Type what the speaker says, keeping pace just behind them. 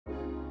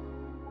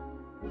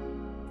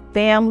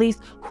families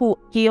who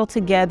heal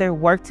together,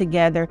 work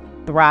together,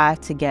 thrive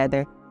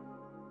together.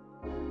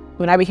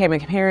 When I became a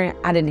parent,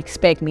 I didn't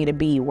expect me to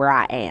be where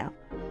I am.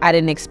 I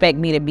didn't expect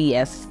me to be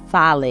as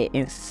solid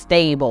and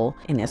stable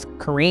and as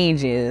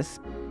courageous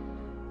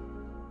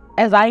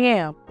as I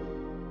am.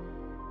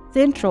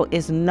 Central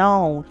is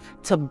known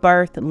to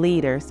birth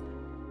leaders,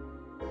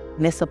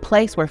 and it's a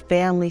place where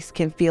families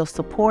can feel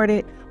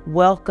supported,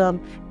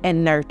 welcomed,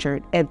 and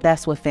nurtured, and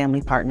that's what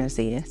Family Partners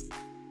is.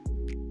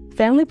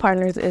 Family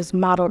Partners is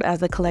modeled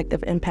as a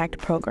collective impact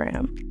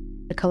program,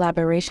 a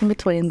collaboration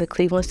between the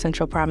Cleveland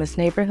Central Promise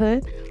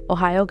Neighborhood,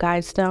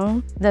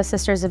 OhioGuidestone, the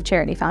Sisters of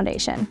Charity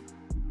Foundation,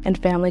 and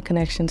Family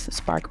Connections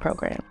Spark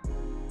program.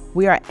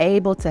 We are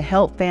able to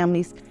help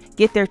families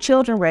get their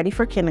children ready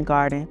for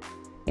kindergarten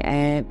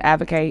and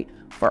advocate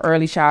for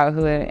early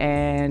childhood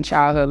and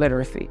childhood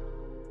literacy.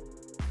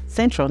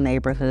 Central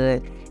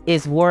Neighborhood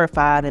is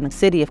glorified in the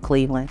city of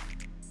Cleveland.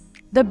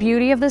 The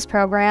beauty of this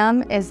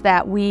program is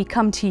that we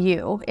come to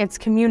you. It's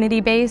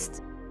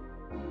community-based.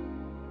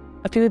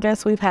 A few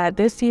events we've had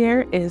this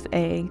year is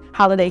a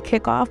holiday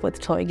kickoff with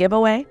toy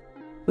giveaway.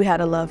 We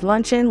had a love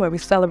luncheon where we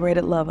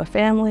celebrated love of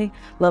family,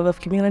 love of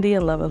community,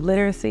 and love of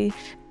literacy.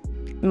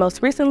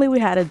 Most recently, we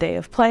had a day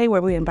of play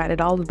where we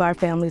invited all of our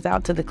families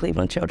out to the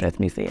Cleveland Children's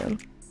Museum.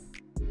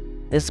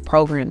 This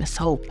program is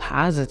so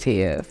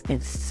positive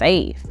and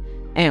safe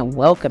and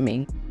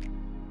welcoming.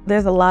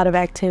 There's a lot of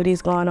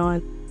activities going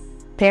on.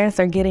 Parents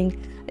are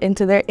getting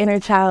into their inner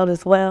child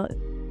as well.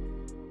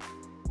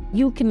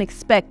 You can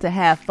expect to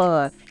have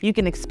fun. You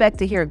can expect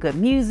to hear good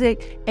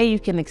music, and you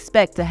can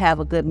expect to have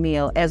a good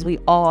meal as we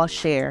all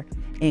share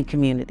in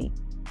community.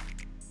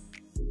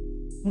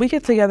 We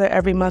get together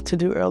every month to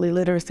do early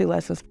literacy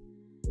lessons.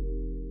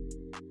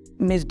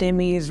 Miss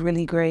Demi is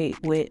really great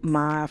with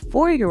my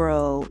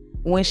 4-year-old.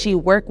 When she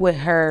work with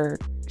her,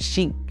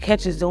 she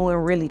catches on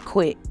really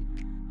quick.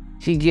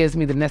 She gives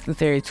me the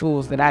necessary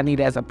tools that I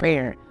need as a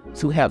parent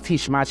to help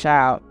teach my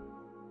child.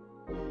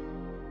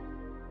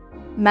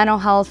 Mental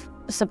health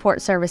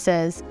support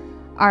services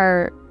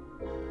are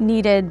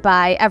needed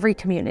by every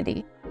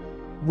community.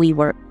 We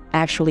were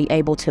actually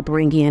able to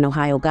bring in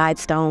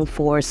OhioGuidestone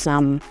for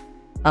some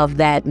of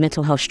that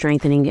mental health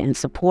strengthening and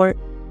support.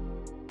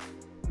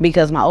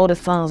 Because my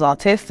oldest son's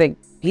autistic,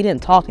 he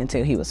didn't talk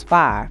until he was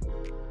 5.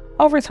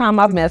 Over time,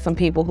 I've met some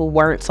people who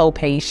weren't so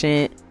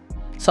patient.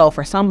 So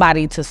for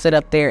somebody to sit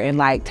up there and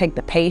like take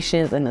the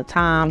patience and the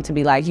time to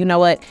be like, you know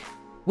what,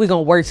 we're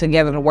gonna work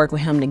together to work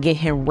with him to get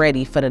him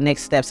ready for the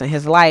next steps in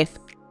his life.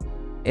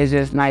 It's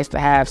just nice to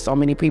have so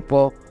many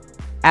people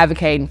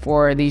advocating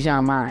for these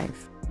young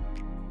minds.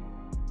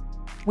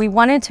 We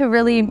wanted to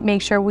really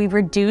make sure we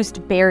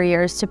reduced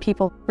barriers to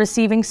people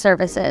receiving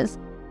services.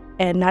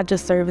 And not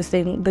just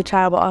servicing the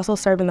child, but also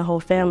serving the whole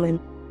family.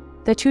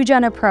 The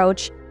 2-gen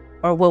approach,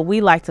 or what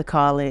we like to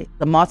call it,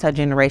 the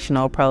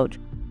multi-generational approach,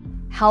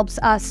 helps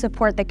us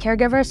support the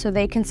caregiver so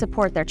they can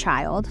support their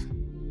child.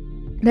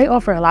 They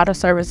offer a lot of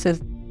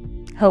services,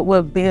 help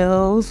with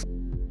bills,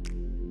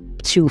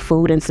 to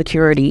food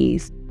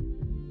insecurities,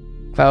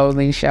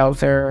 clothing,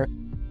 shelter.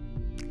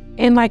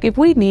 And like if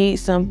we need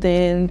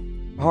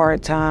something,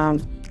 hard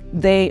times,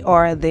 they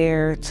are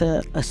there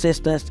to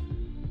assist us.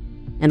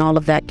 And all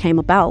of that came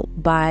about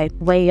by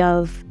way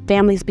of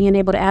families being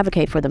able to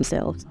advocate for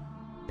themselves.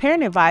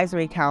 Parent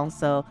Advisory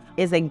Council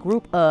is a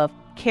group of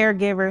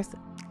caregivers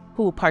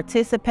who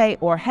participate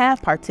or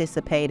have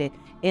participated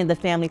in the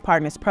Family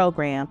Partners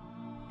program.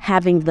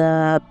 Having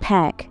the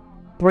PAC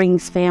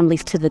brings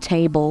families to the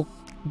table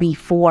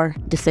before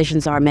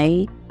decisions are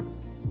made.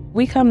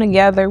 We come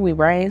together, we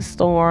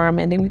brainstorm,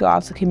 and then we go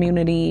out to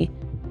community.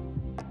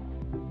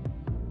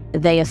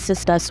 They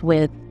assist us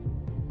with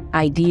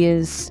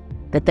ideas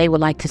that they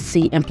would like to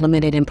see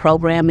implemented in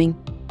programming,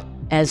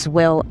 as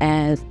well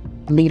as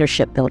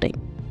leadership building.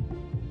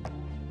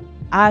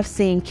 I've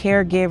seen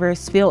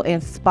caregivers feel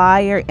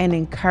inspired and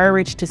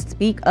encouraged to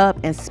speak up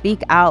and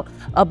speak out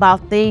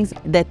about things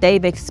that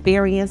they've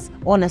experienced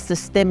on a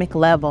systemic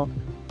level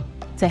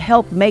to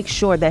help make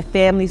sure that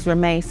families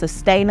remain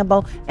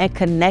sustainable and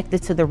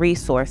connected to the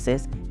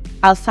resources.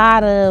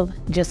 Outside of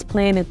just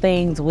planning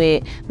things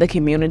with the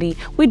community,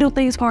 we do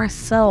things for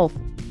ourselves.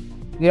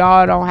 We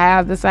all don't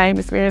have the same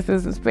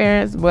experiences as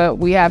parents, but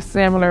we have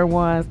similar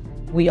ones.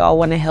 We all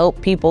want to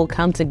help people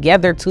come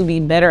together to be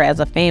better as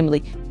a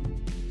family.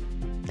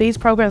 These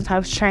programs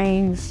have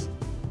changed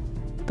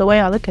the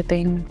way I look at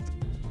things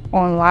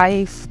on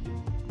life,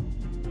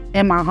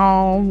 in my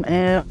home,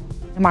 and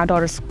in my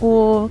daughter's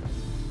school.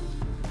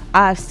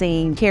 I've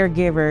seen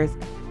caregivers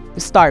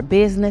start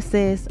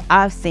businesses.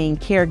 I've seen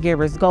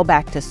caregivers go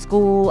back to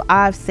school.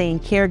 I've seen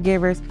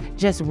caregivers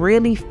just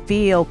really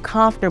feel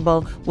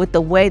comfortable with the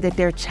way that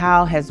their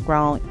child has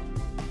grown.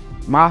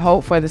 My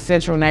hope for the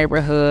Central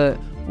neighborhood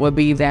would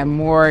be that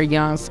more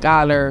young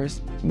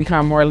scholars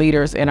become more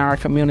leaders in our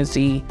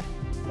community,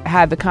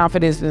 have the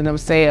confidence in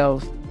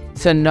themselves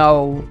to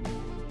know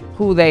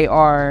who they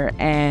are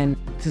and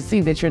to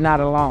see that you're not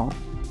alone.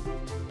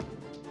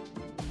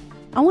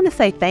 I want to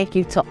say thank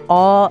you to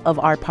all of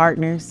our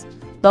partners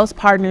those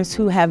partners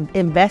who have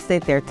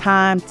invested their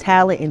time,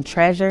 talent, and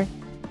treasure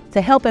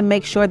to help and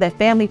make sure that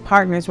family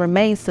partners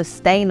remain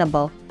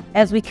sustainable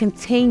as we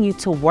continue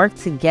to work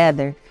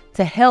together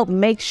to help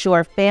make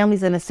sure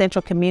families in the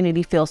Central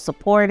community feel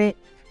supported,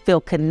 feel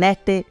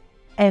connected,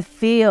 and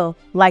feel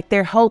like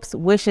their hopes,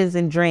 wishes,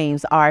 and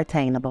dreams are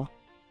attainable.